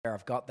where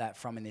I've got that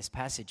from in this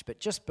passage. But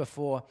just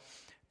before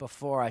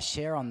I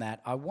share on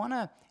that, I want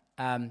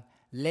to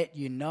let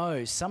you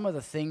know some of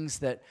the things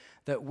that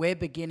we're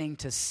beginning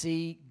to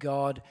see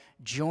God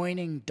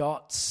joining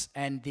dots,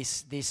 and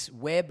this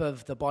web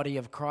of the body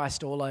of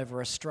Christ all over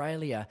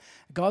Australia.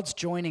 God's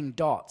joining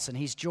dots, and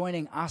He's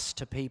joining us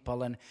to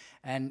people,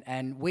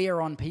 and we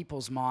are on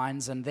people's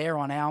minds, and they're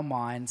on our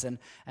minds.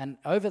 And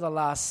over the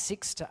last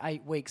 6 to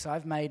 8 weeks,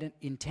 I've made an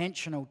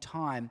intentional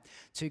time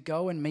to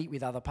go and meet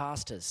with other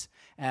pastors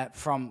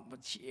from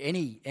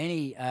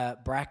any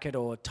bracket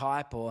or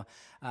type or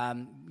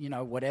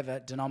whatever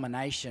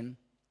denomination.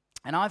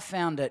 And I've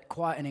found it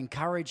quite an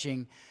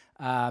encouraging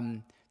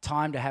time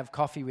to have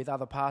coffee with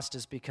other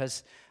pastors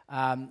because,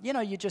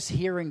 you're just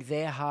hearing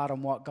their heart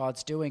on what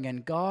God's doing.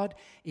 And God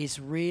is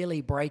really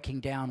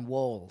breaking down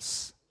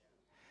walls.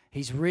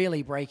 He's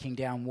really breaking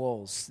down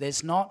walls.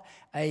 There's not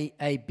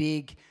a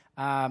big,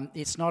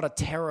 it's not a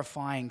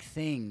terrifying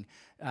thing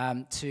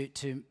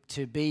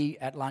to be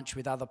at lunch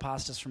with other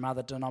pastors from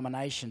other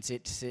denominations.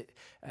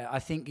 I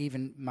think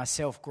even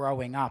myself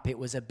growing up, it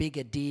was a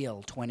bigger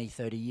deal 20,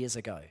 30 years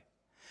ago.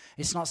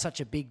 It's not such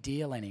a big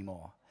deal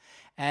anymore,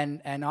 and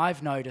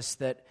I've noticed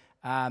that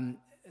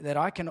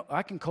I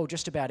can call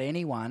just about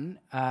anyone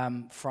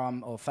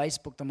from, or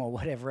Facebook them or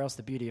whatever else.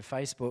 The beauty of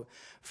Facebook,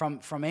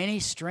 from any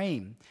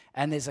stream,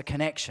 and there's a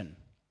connection.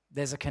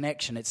 There's a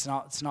connection. It's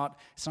not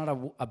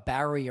a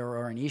barrier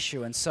or an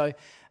issue. And so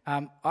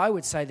I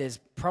would say there's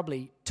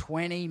probably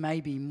 20,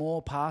 maybe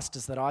more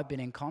pastors that I've been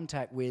in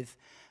contact with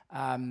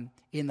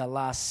in the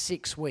last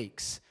 6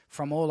 weeks,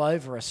 from all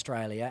over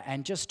Australia,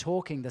 and just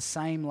talking the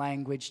same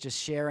language,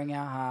 just sharing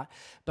our heart.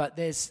 But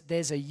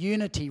there's a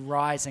unity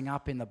rising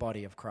up in the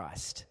body of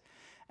Christ.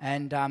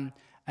 And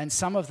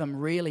some of them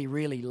really,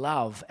 really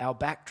love our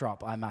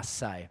backdrop, I must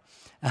say.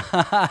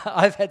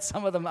 I've had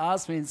some of them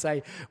ask me and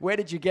say, "Where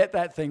did you get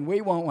that thing?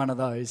 We want one of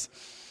those."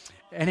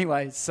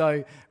 Anyway,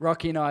 so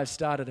Rocky and I have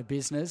started a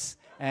business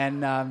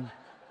and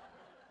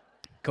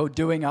called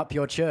Doing Up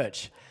Your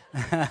Church.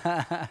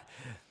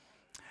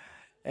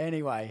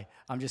 Anyway,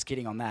 I'm just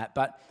kidding on that.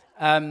 But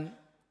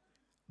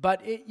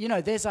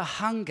there's a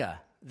hunger.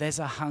 There's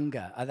a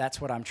hunger.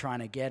 That's what I'm trying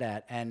to get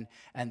at. And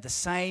the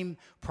same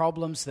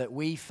problems that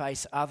we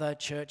face, other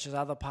churches,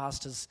 other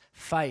pastors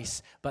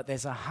face, but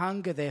there's a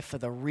hunger there for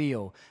the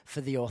real,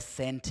 for the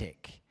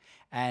authentic.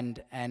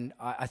 And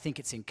I think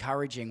it's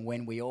encouraging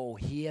when we all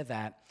hear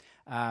that.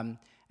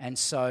 And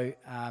so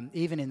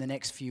even in the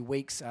next few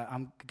weeks,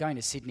 I'm going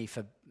to Sydney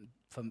for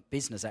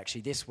business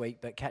actually this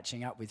week, but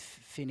catching up with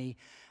Finney.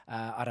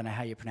 I don't know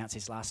how you pronounce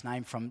his last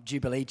name, from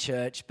Jubilee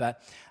Church,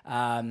 but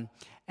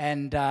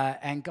and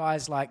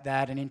guys like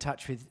that, and in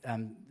touch with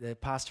the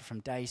pastor from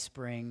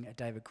Dayspring,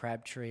 David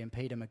Crabtree, and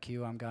Peter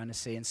McHugh I'm going to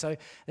see. And so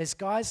there's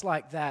guys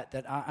like that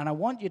and I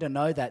want you to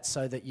know that,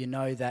 so that you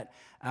know that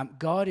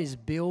God is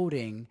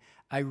building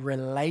a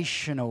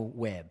relational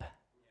web.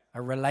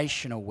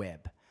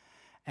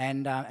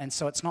 And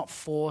so it's not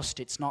forced.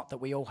 It's not that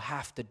we all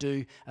have to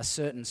do a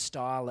certain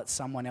style that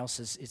someone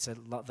else's. It's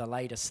the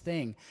latest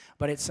thing,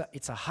 but it's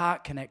a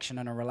heart connection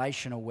and a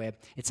relational web.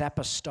 It's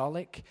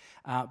apostolic,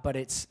 but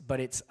it's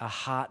a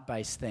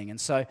heart-based thing. And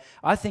so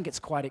I think it's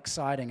quite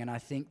exciting, and I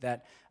think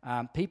that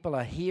people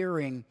are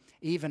hearing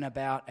even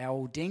about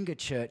our Aldinga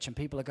church, and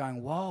people are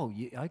going, "Whoa,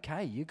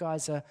 you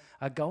guys are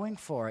going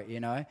for it,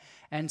 you know."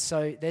 And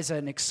so there's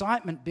an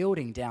excitement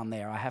building down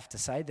there, I have to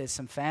say. There's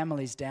some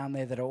families down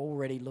there that are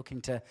already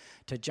looking to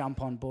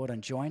jump on board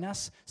and join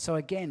us. So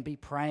again, be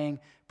praying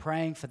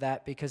for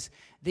that, because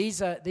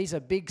these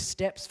are big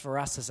steps for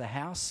us as a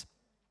house,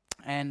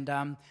 and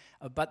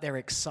but they're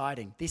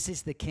exciting. This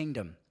is the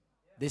kingdom.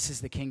 This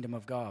is the kingdom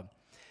of God.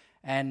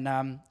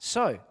 And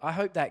so I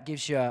hope that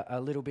gives you a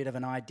little bit of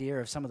an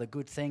idea of some of the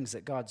good things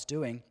that God's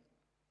doing.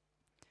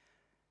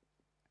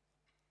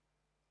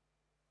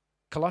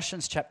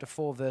 Colossians chapter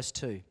 4 verse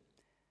 2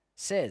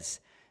 says,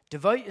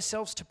 "Devote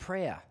yourselves to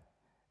prayer,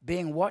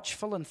 being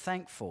watchful and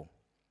thankful,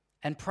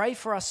 and pray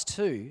for us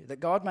too, that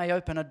God may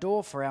open a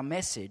door for our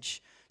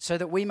message, so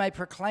that we may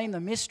proclaim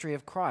the mystery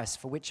of Christ,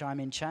 for which I'm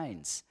in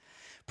chains.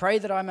 Pray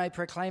that I may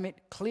proclaim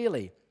it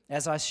clearly,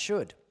 as I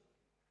should.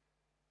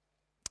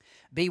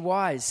 Be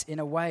wise in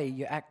a way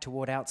you act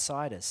toward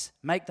outsiders.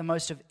 Make the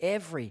most of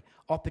every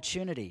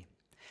opportunity.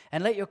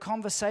 And let your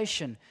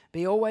conversation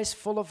be always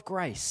full of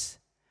grace,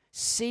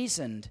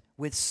 seasoned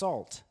with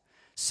salt,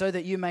 so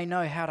that you may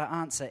know how to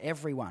answer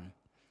everyone."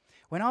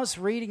 When I was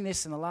reading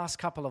this in the last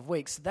couple of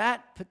weeks,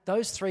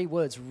 those 3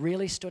 words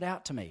really stood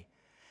out to me.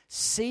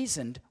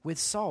 Seasoned with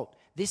salt.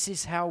 This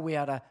is how we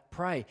are to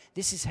pray.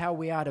 This is how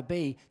we are to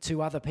be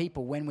to other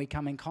people when we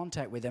come in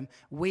contact with them.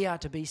 We are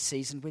to be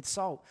seasoned with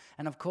salt.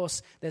 And of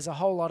course, there's a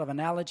whole lot of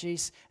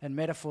analogies and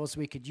metaphors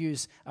we could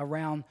use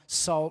around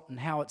salt and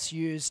how it's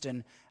used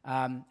and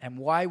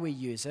why we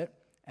use it.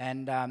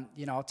 And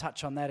I'll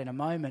touch on that in a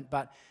moment.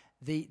 But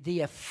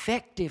the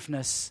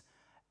effectiveness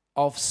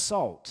of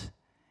salt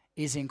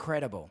is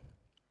incredible.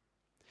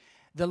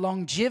 The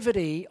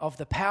longevity of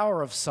the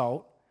power of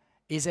salt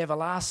is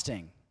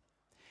everlasting.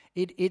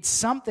 It's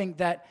something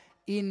that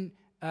in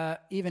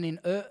even in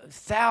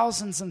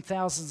thousands and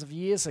thousands of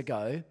years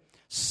ago,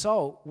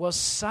 salt was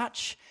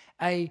such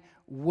a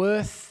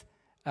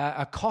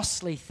a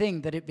costly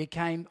thing that it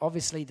became,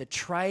 obviously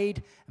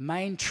the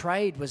main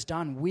trade was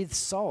done with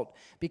salt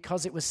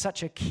because it was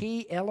such a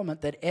key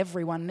element that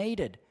everyone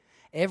needed.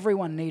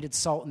 Everyone needed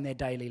salt in their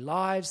daily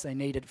lives. They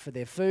needed it for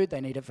their food.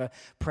 They needed it for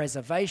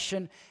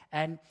preservation.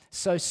 And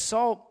so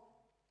salt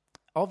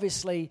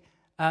obviously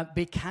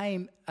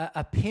became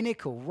a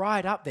pinnacle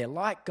right up there,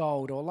 like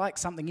gold or like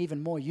something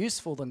even more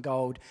useful than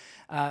gold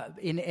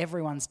in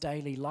everyone's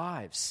daily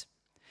lives.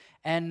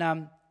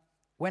 And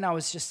when I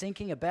was just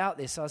thinking about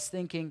this, I was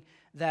thinking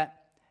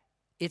that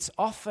it's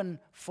often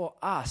for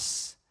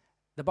us,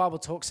 the Bible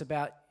talks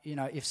about,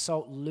 if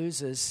salt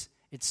loses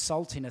its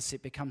saltiness,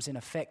 it becomes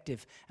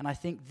ineffective. And I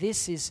think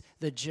this is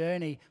the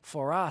journey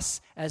for us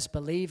as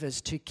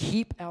believers to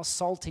keep our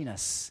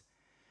saltiness.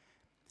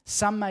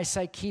 Some may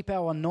say keep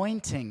our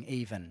anointing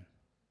even.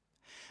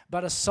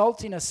 But a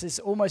saltiness is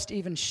almost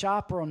even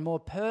sharper and more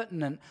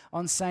pertinent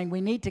on saying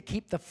we need to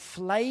keep the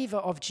flavor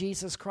of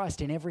Jesus Christ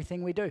in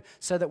everything we do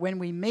so that when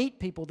we meet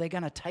people, they're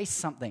going to taste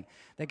something.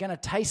 They're going to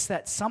taste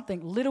that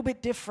something a little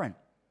bit different.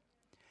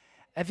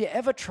 Have you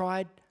ever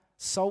tried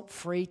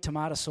salt-free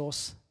tomato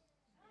sauce?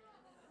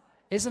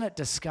 Isn't it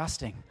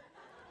disgusting?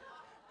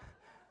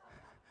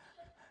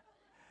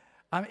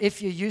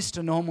 If you're used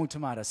to normal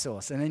tomato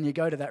sauce and then you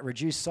go to that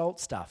reduced salt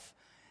stuff,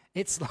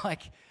 it's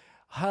like,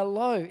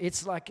 hello,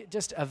 it's like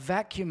just a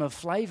vacuum of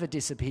flavor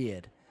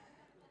disappeared.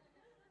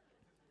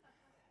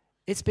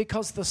 It's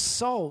because the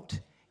salt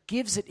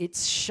gives it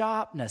its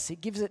sharpness,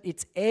 it gives it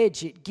its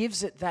edge, it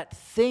gives it that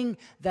thing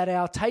that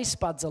our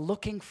taste buds are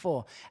looking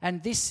for.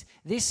 And this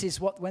is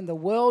what, when the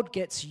world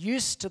gets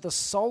used to the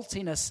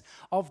saltiness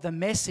of the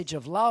message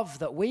of love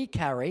that we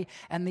carry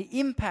and the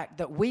impact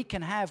that we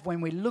can have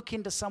when we look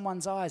into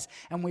someone's eyes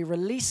and we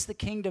release the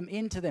kingdom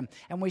into them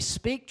and we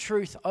speak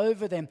truth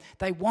over them,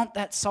 they want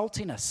that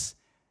saltiness.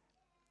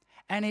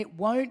 And it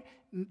won't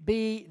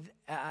be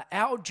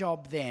our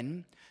job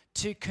then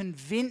to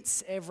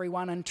convince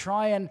everyone and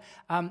try and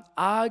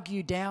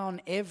argue down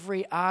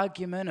every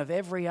argument of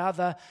every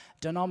other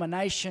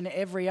denomination,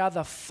 every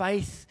other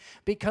faith,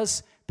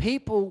 because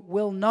people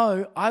will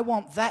know, I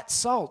want that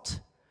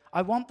salt.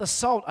 I want the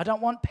salt. I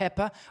don't want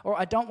pepper, or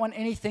I don't want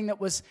anything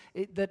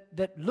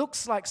that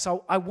looks like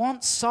salt. I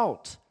want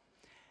salt.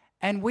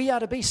 And we are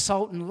to be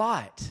salt and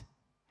light.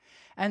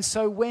 And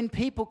so when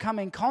people come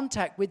in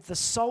contact with the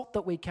salt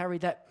that we carry,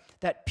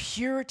 that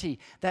purity,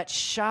 that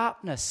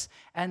sharpness,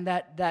 and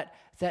that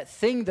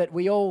thing that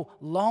we all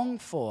long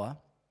for,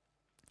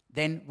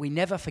 then we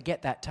never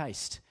forget that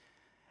taste.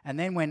 And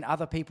then when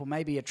other people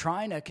maybe are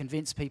trying to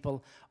convince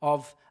people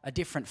of a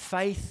different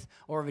faith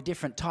or of a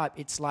different type,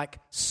 it's like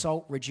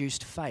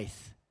salt-reduced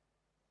faith.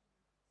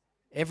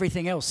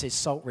 Everything else is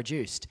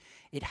salt-reduced.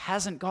 It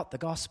hasn't got the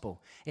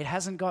gospel. It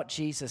hasn't got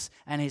Jesus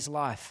and his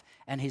life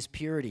and his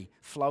purity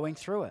flowing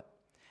through it.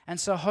 And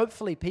so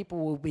hopefully people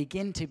will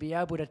begin to be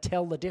able to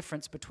tell the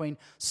difference between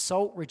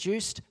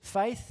salt-reduced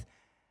faith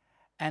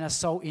and a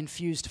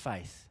salt-infused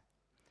faith.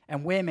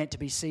 And we're meant to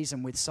be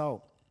seasoned with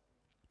salt.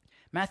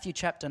 Matthew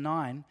chapter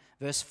 9,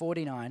 verse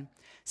 49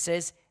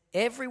 says,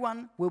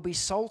 everyone will be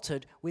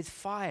salted with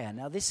fire.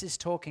 Now this is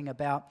talking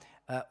about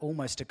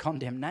almost a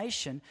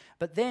condemnation.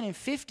 But then in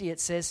 50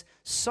 it says,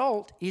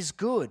 salt is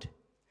good.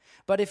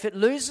 But if it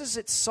loses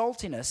its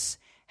saltiness,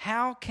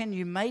 how can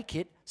you make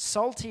it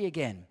salty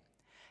again?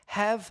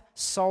 Have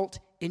salt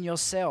in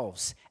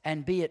yourselves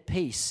and be at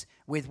peace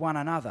with one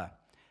another.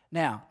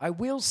 Now, I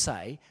will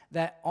say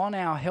that on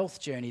our health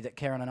journey that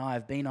Karen and I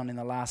have been on in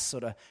the last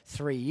sort of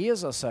 3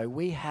 years or so,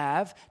 we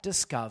have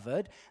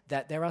discovered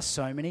that there are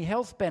so many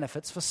health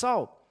benefits for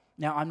salt.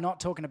 Now, I'm not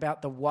talking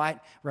about the white,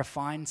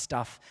 refined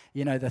stuff,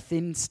 the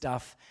thin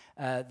stuff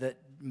that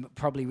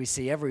probably we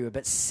see everywhere,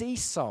 but sea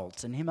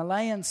salt and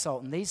Himalayan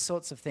salt and these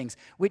sorts of things,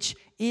 which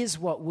is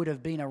what would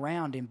have been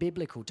around in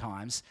biblical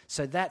times.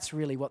 So that's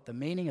really what the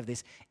meaning of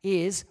this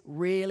is,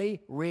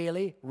 really,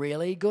 really,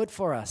 really good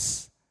for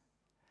us.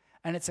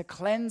 And it's a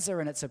cleanser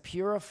and it's a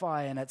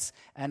purifier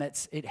and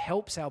it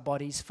helps our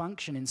bodies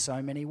function in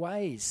so many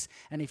ways.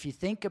 And if you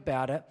think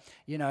about it,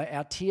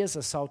 our tears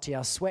are salty,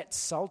 our sweat's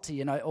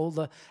salty,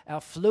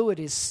 our fluid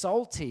is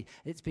salty.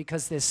 It's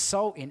because there's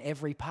salt in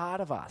every part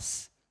of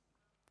us.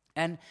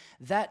 And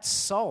that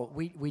salt,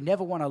 we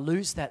never want to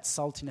lose that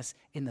saltiness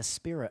in the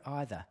spirit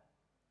either,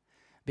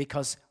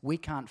 because we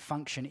can't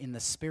function in the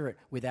spirit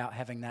without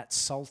having that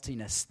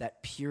saltiness,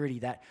 that purity,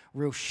 that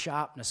real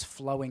sharpness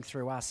flowing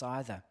through us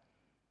either.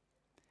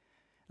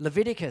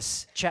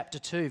 Leviticus chapter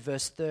 2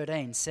 verse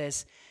 13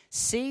 says,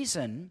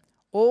 season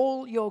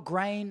all your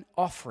grain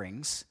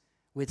offerings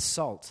with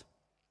salt.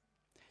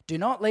 Do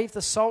not leave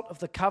the salt of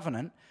the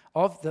covenant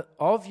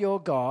of your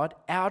God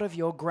out of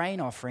your grain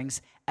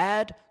offerings.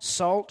 Add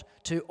salt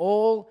to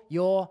all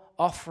your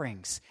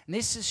offerings. And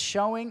this is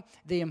showing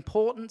the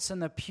importance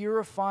and the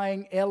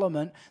purifying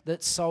element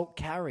that salt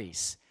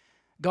carries.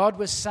 God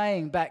was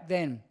saying back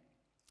then,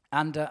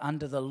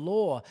 under the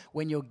law,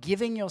 when you're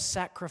giving your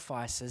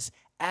sacrifices,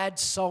 add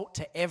salt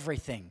to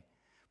everything.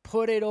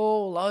 Put it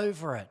all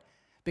over it,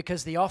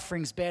 because the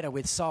offering's better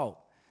with salt.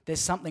 There's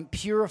something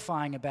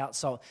purifying about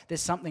salt. There's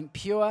something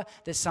pure,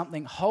 there's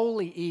something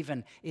holy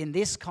even in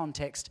this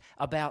context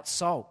about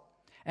salt.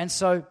 And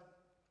so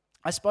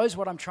I suppose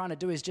what I'm trying to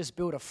do is just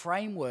build a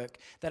framework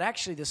that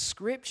actually the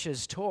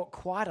scriptures talk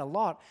quite a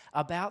lot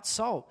about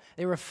salt.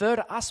 They refer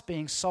to us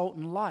being salt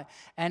and light.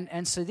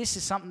 And so this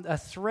is something, a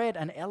thread,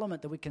 an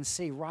element that we can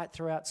see right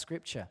throughout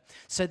scripture.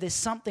 So there's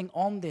something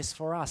on this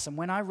for us. And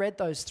when I read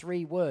those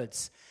three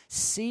words,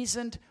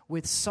 seasoned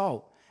with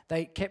salt,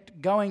 they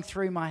kept going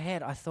through my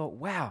head. I thought,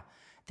 wow,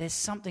 there's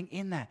something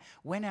in that.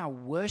 When our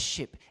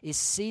worship is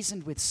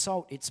seasoned with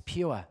salt, it's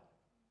pure.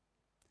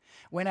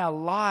 When our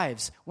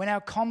lives, when our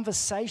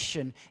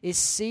conversation is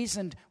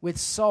seasoned with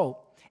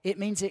salt, it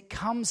means it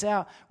comes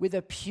out with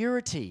a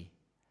purity,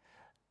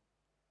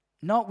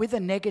 not with a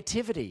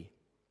negativity,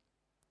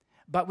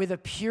 but with a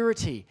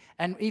purity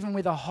and even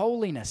with a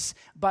holiness.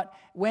 But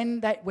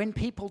when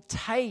people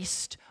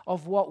taste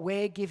of what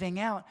we're giving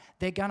out,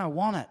 they're going to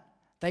want it.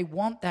 They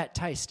want that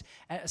taste.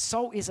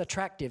 Salt is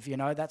attractive, you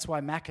know. That's why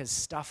Macca's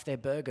stuff their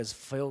burgers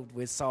filled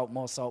with salt,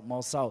 more salt,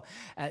 more salt.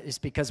 It's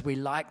because we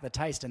like the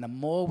taste. And the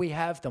more we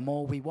have, the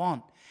more we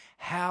want.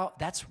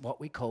 That's what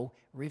we call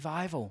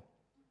revival,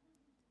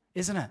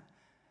 isn't it?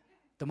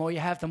 The more you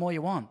have, the more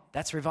you want.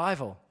 That's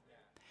revival.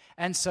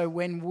 And so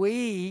when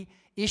we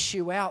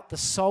issue out the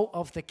salt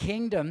of the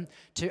kingdom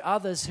to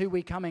others who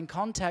we come in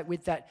contact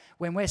with, that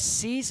when we're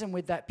seasoned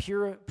with that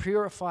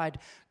purified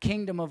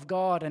kingdom of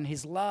God and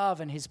his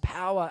love and his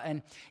power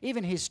and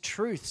even his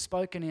truth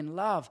spoken in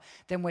love,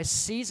 then we're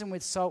seasoned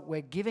with salt.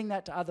 We're giving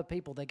that to other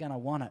people. They're going to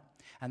want it,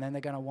 and then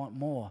they're going to want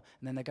more,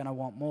 and then they're going to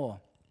want more.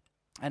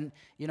 And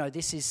you know,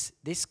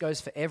 this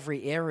goes for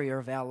every area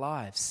of our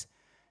lives.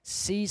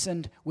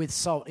 Seasoned with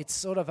salt.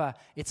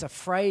 It's a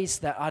phrase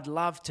that I'd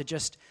love to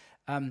just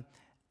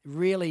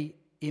really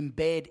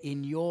embed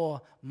in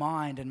your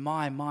mind and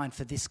my mind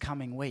for this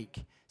coming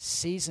week.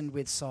 Seasoned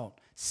with salt,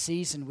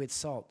 seasoned with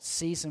salt,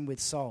 seasoned with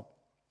salt.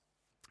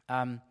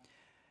 I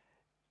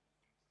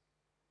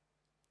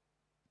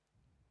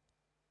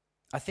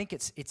think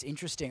it's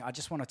interesting. I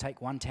just want to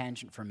take one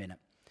tangent for a minute.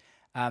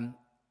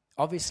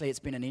 Obviously, it's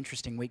been an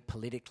interesting week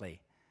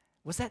politically.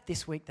 Was that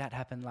this week that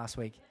happened last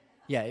week?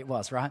 Yeah, it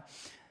was, right?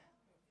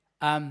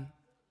 And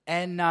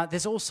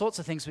there's all sorts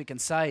of things we can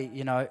say,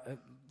 you know,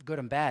 good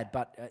and bad,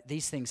 but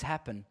these things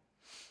happen.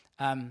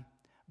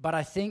 But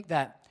I think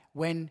that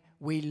when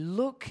we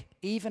look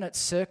even at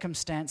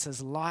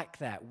circumstances like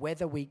that,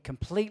 whether we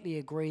completely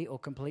agree or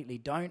completely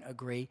don't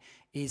agree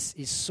is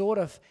sort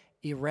of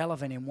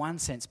irrelevant in one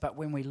sense. But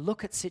when we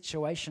look at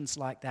situations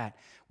like that,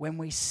 when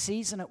we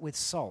season it with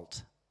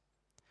salt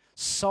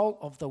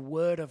of the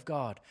Word of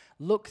God,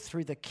 look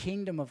through the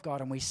kingdom of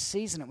God, and we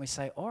season it and we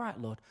say, all right,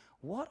 Lord,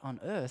 what on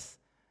earth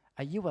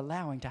are you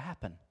allowing to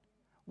happen?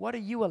 What are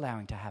you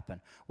allowing to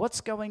happen? What's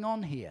going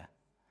on here?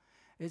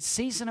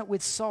 Season it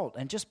with salt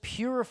and just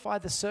purify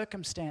the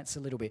circumstance a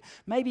little bit.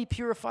 Maybe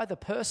purify the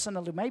person a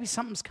little. Maybe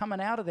something's coming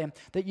out of them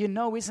that you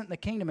know isn't the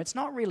kingdom. It's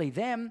not really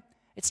them.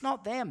 It's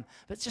not them.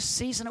 But just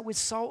season it with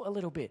salt a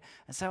little bit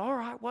and say, all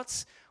right,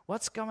 what's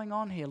going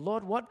on here?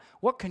 Lord,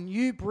 what can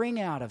you bring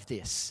out of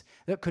this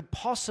that could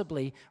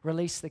possibly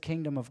release the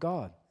kingdom of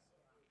God?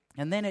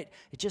 And then it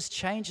just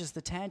changes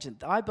the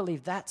tangent. I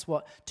believe that's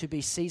what to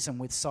be seasoned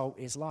with salt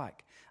is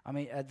like. I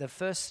mean, the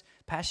first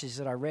passage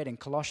that I read in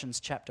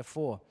Colossians chapter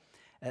 4,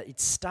 it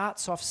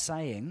starts off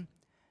saying,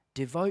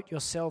 devote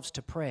yourselves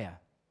to prayer.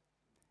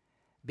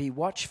 Be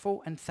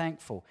watchful and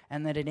thankful.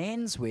 And then it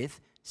ends with,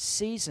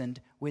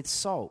 seasoned with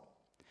salt,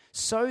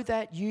 so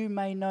that you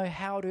may know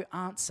how to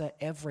answer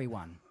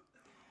everyone.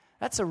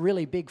 That's a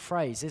really big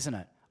phrase, isn't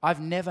it? I've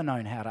never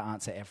known how to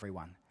answer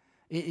everyone.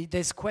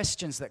 There's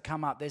questions that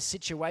come up. There's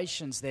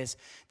situations.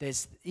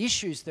 There's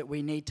issues that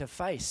we need to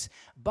face.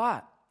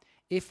 But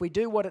if we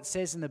do what it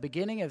says in the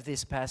beginning of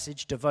this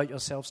passage, devote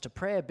yourselves to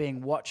prayer,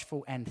 being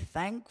watchful and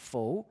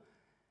thankful,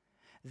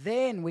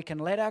 then we can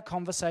let our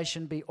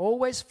conversation be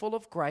always full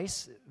of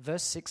grace,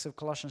 verse 6 of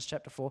Colossians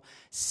chapter 4,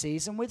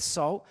 seasoned with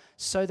salt,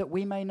 so that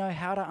we may know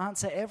how to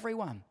answer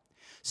everyone.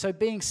 So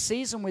being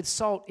seasoned with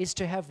salt is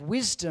to have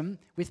wisdom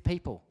with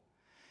people,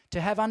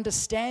 to have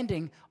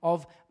understanding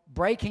of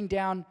breaking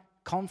down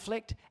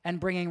conflict and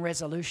bringing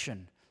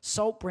resolution.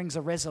 Salt brings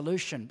a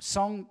resolution.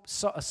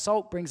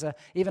 Salt brings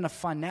even a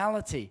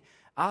finality.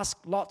 Ask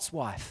Lot's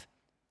wife.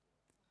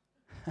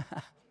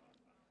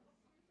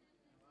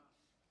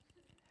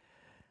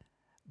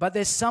 But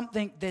there's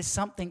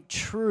something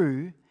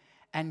true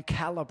and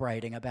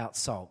calibrating about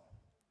salt.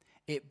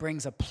 It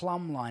brings a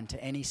plumb line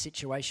to any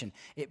situation.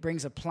 It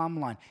brings a plumb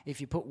line.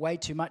 If you put way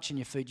too much in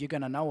your food, you're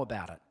going to know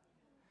about it.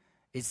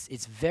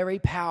 It's very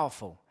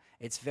powerful.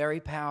 It's very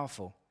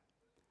powerful.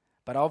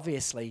 But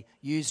obviously,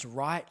 used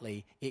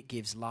rightly, it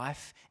gives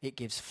life, it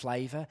gives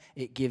flavor,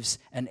 it gives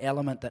an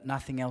element that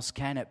nothing else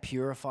can. It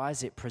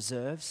purifies, it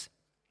preserves.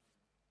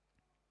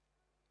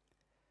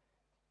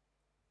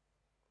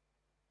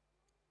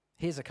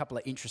 Here's a couple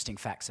of interesting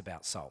facts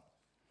about salt.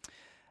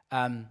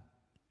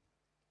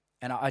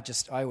 and I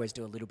always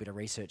do a little bit of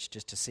research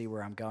just to see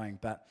where I'm going.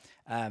 But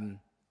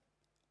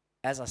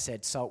as I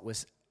said, salt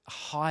was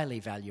highly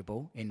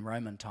valuable in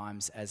Roman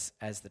times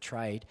as the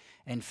trade.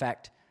 In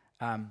fact,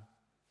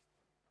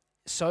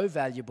 so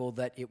valuable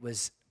that it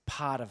was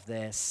part of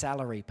their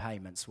salary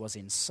payments was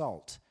in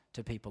salt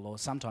to people, or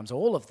sometimes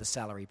all of the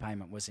salary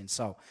payment was in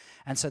salt.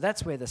 And so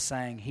that's where the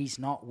saying, he's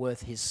not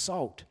worth his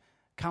salt,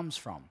 comes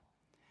from.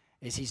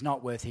 Is he's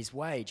not worth his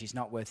wage, he's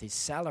not worth his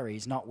salary,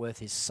 he's not worth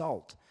his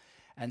salt.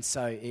 And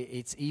so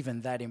it's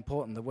even that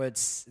important.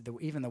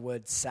 Even the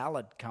word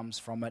salad comes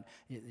from it.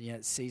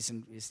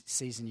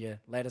 Season your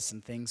lettuce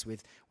and things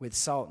with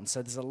salt. And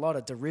so there's a lot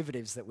of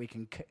derivatives that we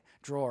can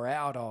draw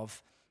out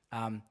of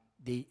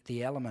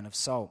the element of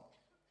salt.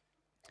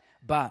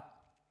 But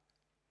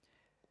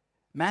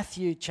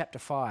Matthew chapter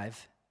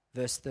 5,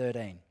 verse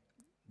 13,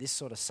 this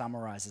sort of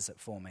summarizes it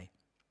for me.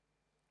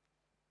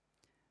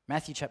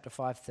 Matthew chapter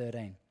 5,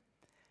 13.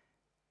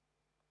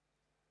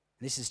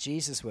 This is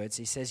Jesus' words.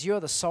 He says, "You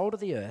are the salt of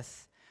the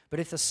earth, but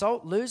if the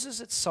salt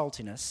loses its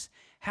saltiness,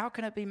 how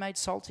can it be made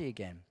salty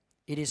again?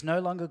 It is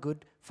no longer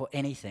good for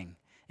anything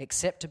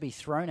except to be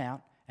thrown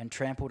out and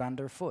trampled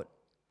underfoot."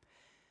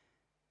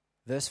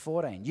 Verse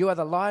 14, "You are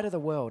the light of the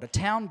world. A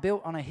town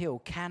built on a hill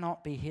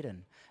cannot be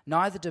hidden.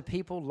 Neither do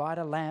people light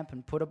a lamp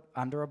and put it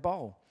under a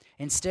bowl.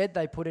 Instead,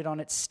 they put it on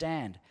its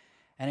stand,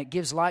 and it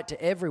gives light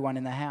to everyone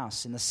in the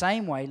house. In the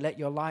same way, let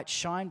your light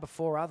shine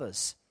before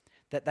others,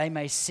 that they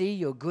may see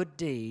your good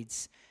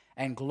deeds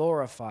and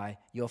glorify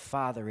your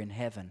Father in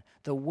heaven."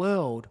 The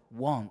world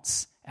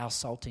wants our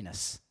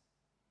saltiness.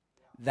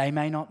 They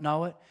may not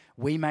know it.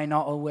 We may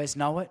not always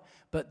know it.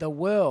 But the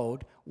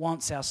world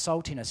wants our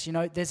saltiness. You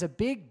know, there's a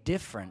big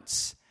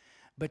difference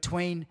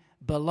between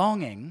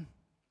belonging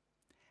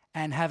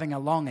and having a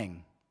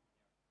longing.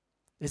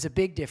 There's a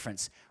big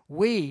difference.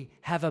 We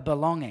have a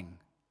belonging.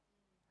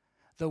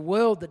 The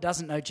world that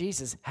doesn't know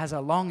Jesus has a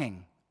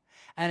longing.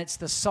 And it's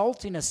the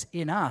saltiness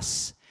in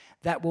us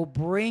that will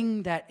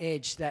bring that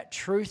edge, that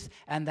truth,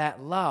 and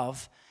that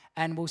love,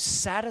 and will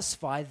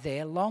satisfy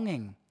their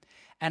longing.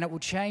 And it will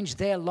change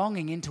their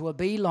longing into a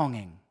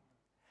belonging.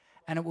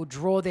 And it will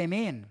draw them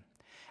in.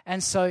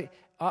 And so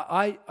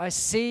I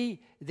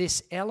see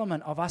this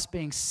element of us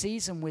being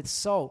seasoned with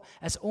salt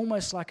as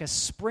almost like a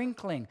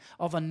sprinkling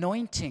of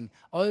anointing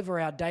over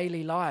our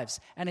daily lives.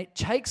 And it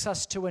takes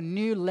us to a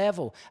new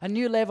level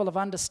of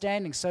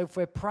understanding. So if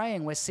we're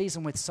praying, we're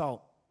seasoned with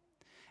salt.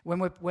 When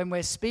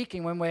we're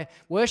speaking, when we're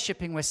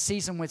worshiping, we're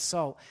seasoned with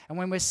salt. And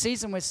when we're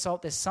seasoned with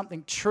salt, there's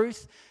something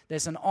truth,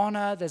 there's an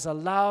honor, there's a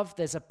love,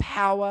 there's a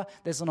power,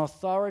 there's an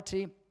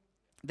authority.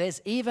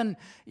 There's even,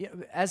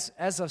 as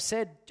I've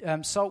said,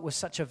 salt was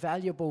such a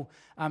valuable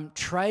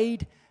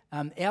trade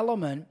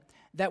element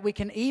that we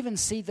can even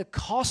see the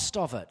cost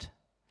of it.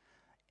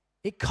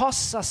 It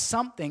costs us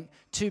something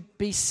to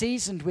be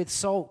seasoned with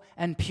salt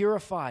and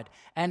purified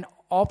and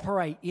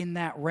operate in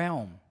that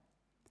realm.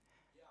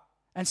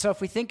 And so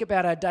if we think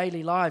about our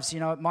daily lives,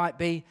 it might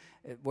be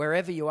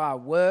wherever you are,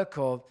 work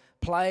or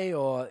play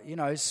or,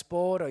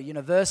 sport or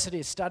university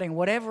or studying,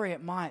 whatever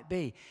it might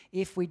be,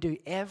 if we do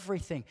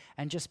everything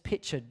and just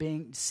picture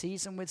being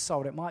seasoned with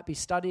salt, it might be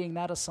studying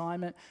that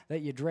assignment that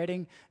you're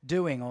dreading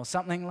doing or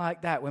something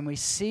like that. When we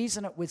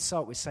season it with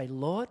salt, we say,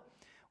 "Lord,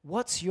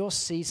 what's your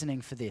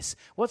seasoning for this?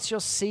 What's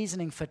your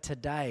seasoning for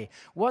today?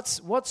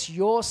 What's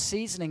your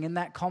seasoning in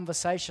that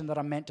conversation that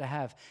I'm meant to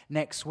have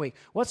next week?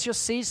 What's your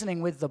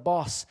seasoning with the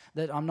boss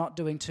that I'm not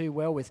doing too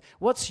well with?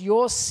 What's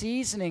your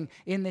seasoning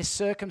in this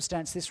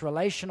circumstance, this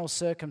relational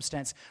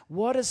circumstance?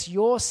 What does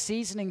your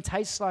seasoning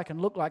taste like and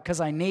look like?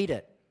 Because I need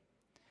it.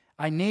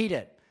 I need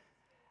it."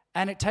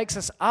 And it takes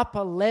us up a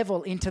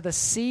level into the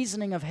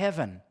seasoning of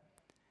heaven.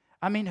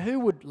 I mean, who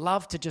would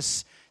love to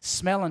just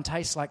smell and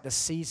taste like the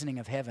seasoning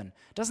of heaven?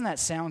 Doesn't that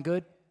sound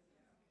good?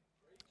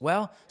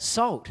 Well,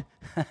 salt.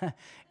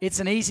 It's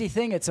an easy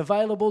thing. It's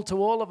available to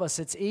all of us.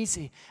 It's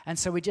easy. And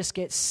so we just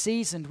get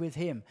seasoned with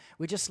him.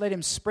 We just let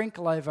him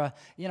sprinkle over,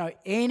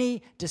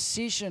 any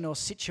decision or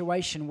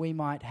situation we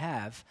might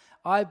have.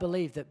 I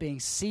believe that being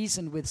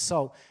seasoned with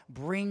salt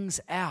brings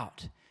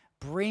out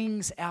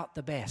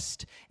the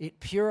best. It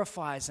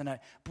purifies and it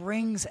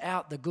brings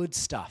out the good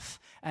stuff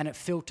and it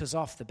filters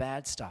off the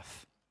bad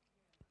stuff.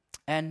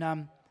 And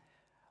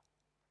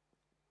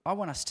I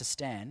want us to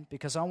stand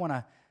because I want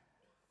to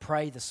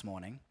pray this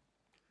morning.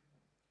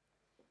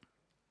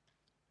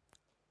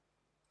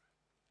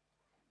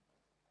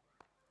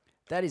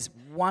 That is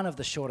one of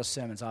the shortest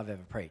sermons I've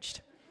ever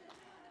preached.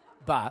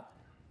 But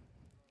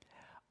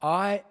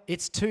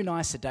it's too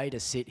nice a day to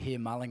sit here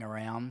mulling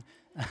around.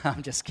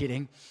 I'm just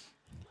kidding.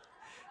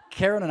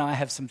 Karen and I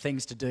have some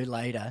things to do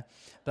later,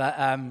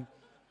 but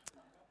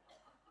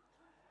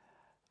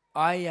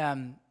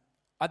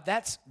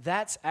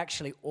that's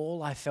actually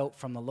all I felt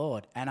from the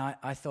Lord, and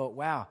I thought,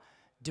 wow,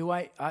 do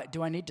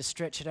I need to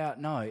stretch it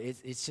out? No,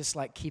 it's just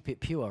like keep it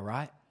pure,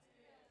 right?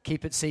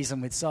 Keep it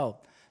seasoned with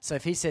salt. So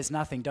if he says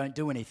nothing, don't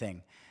do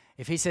anything.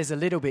 If he says a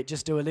little bit,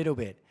 just do a little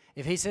bit.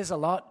 If he says a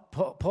lot,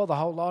 pour the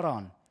whole lot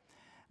on.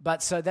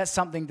 But so that's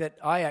something that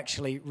I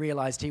actually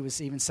realized he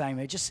was even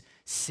saying, just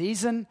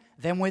season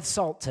them with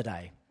salt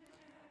today.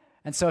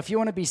 And so if you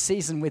want to be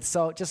seasoned with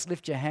salt, just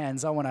lift your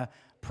hands. I want to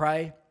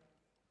pray.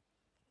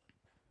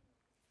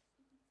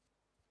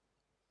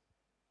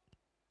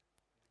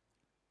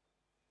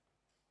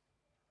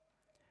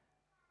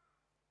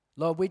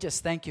 Lord, we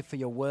just thank you for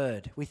your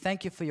word. We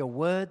thank you for your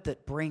word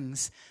that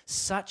brings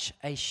such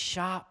a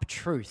sharp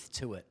truth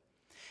to it.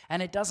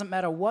 And it doesn't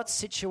matter what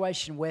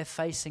situation we're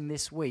facing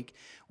this week,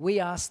 we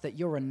ask that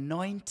your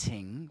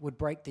anointing would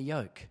break the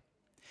yoke.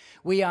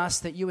 We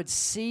ask that you would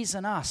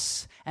season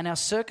us and our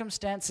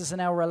circumstances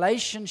and our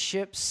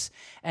relationships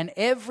and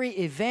every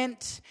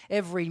event,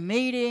 every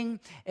meeting,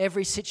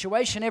 every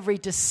situation, every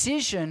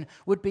decision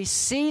would be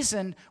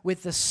seasoned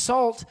with the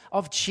salt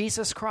of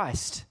Jesus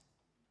Christ.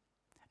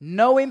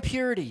 No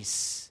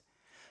impurities.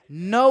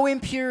 No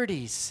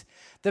impurities.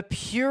 The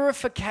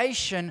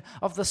purification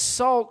of the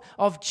salt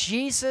of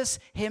Jesus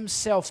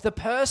himself, the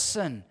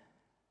person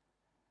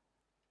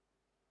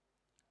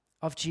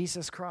of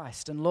Jesus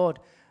Christ. And Lord,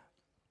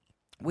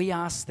 we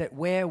ask that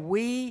where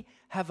we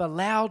have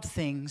allowed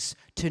things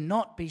to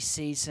not be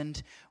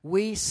seasoned,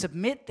 we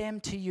submit them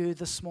to you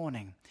this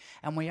morning.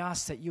 And we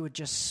ask that you would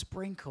just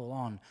sprinkle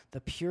on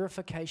the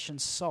purification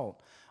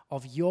salt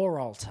of your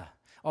altar,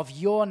 of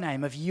your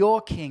name, of your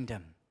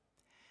kingdom.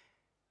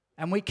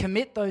 And we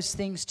commit those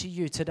things to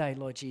you today,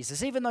 Lord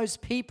Jesus. Even those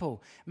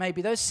people,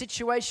 maybe those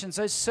situations,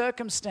 those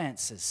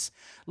circumstances.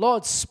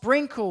 Lord,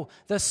 sprinkle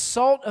the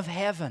salt of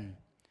heaven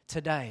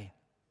today.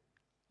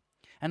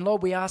 And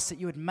Lord, we ask that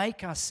you would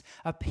make us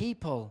a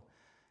people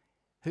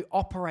who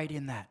operate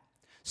in that,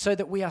 so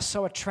that we are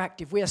so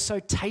attractive, we are so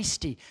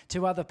tasty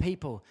to other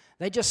people.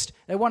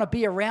 They want to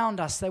be around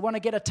us. They want to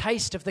get a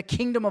taste of the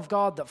kingdom of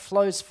God that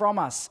flows from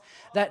us.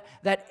 That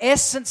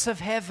essence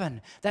of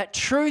heaven, that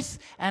truth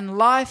and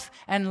life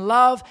and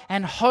love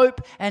and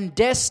hope and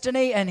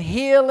destiny and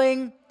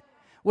healing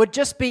would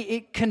just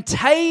be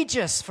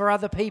contagious for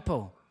other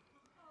people.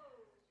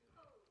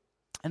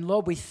 And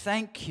Lord, we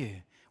thank you.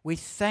 We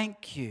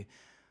thank you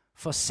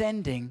for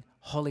sending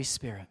Holy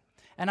Spirit.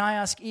 And I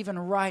ask even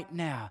right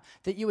now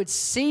that you would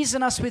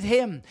season us with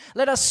him.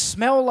 Let us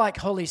smell like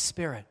Holy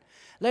Spirit.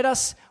 Let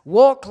us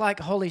walk like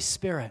Holy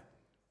Spirit.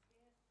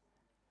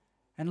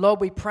 And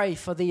Lord, we pray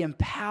for the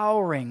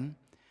empowering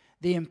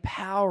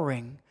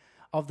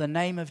of the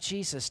name of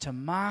Jesus to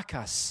mark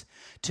us,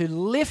 to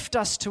lift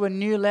us to a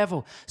new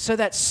level, so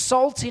that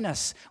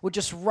saltiness will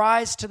just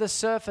rise to the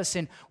surface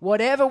in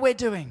whatever we're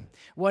doing.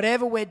 Lord,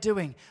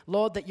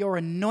 that your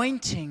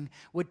anointing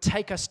would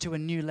take us to a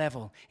new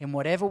level in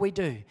whatever we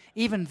do,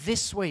 even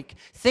this week.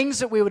 Things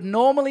that we would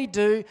normally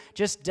do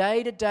just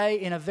day to day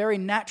in a very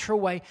natural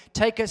way,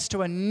 take us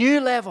to a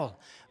new level,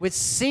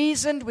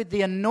 seasoned with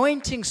the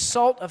anointing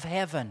salt of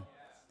heaven.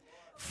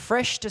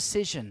 Fresh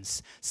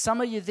decisions. Some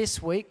of you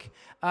this week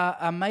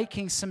are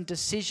making some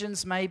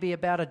decisions maybe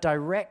about a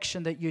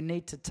direction that you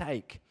need to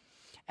take.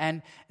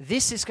 And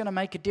this is going to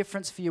make a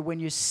difference for you when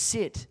you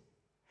sit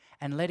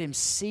and let him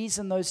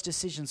season those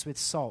decisions with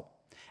salt.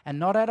 And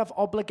not out of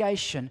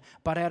obligation,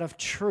 but out of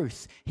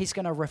truth. He's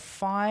going to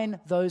refine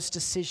those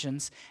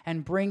decisions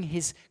and bring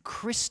his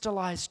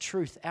crystallized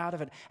truth out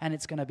of it. And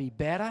it's going to be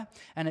better,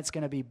 and it's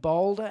going to be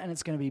bolder, and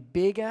it's going to be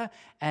bigger,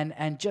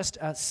 and just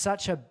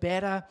such a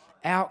better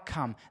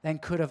outcome than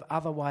could have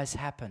otherwise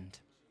happened.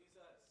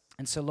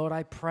 And so, Lord,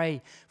 I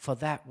pray for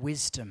that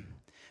wisdom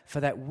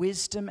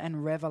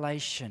and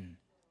revelation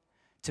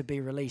to be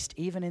released,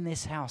 even in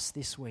this house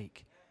this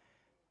week.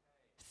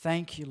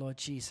 Thank you, Lord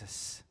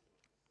Jesus.